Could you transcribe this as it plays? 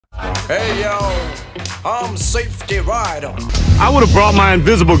Hey yo, I'm safety rider. I would have brought my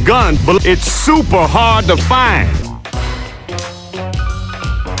invisible gun, but it's super hard to find.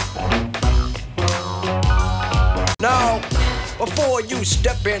 Now, before you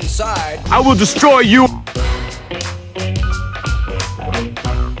step inside, I will destroy you.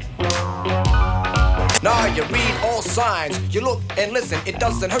 now you read all signs, you look and listen, it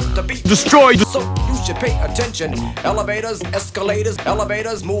doesn't hurt to be Destroy. so you should pay attention. Elevators, escalators,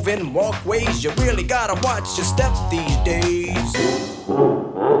 elevators, moving walkways. You really gotta watch your step these days.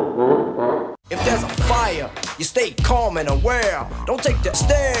 If there's a fire, you stay calm and aware. Don't take the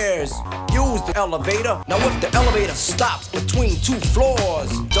stairs, use the elevator. Now if the elevator stops between two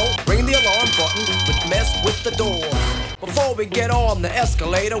floors, don't ring the alarm button, but mess with the doors. Before we get on the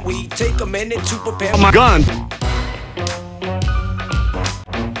escalator, we take a minute to prepare My gun.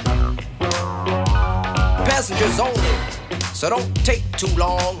 passengers only, so don't take too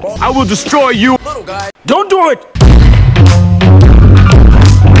long. I will destroy you. Little guy, Don't do it.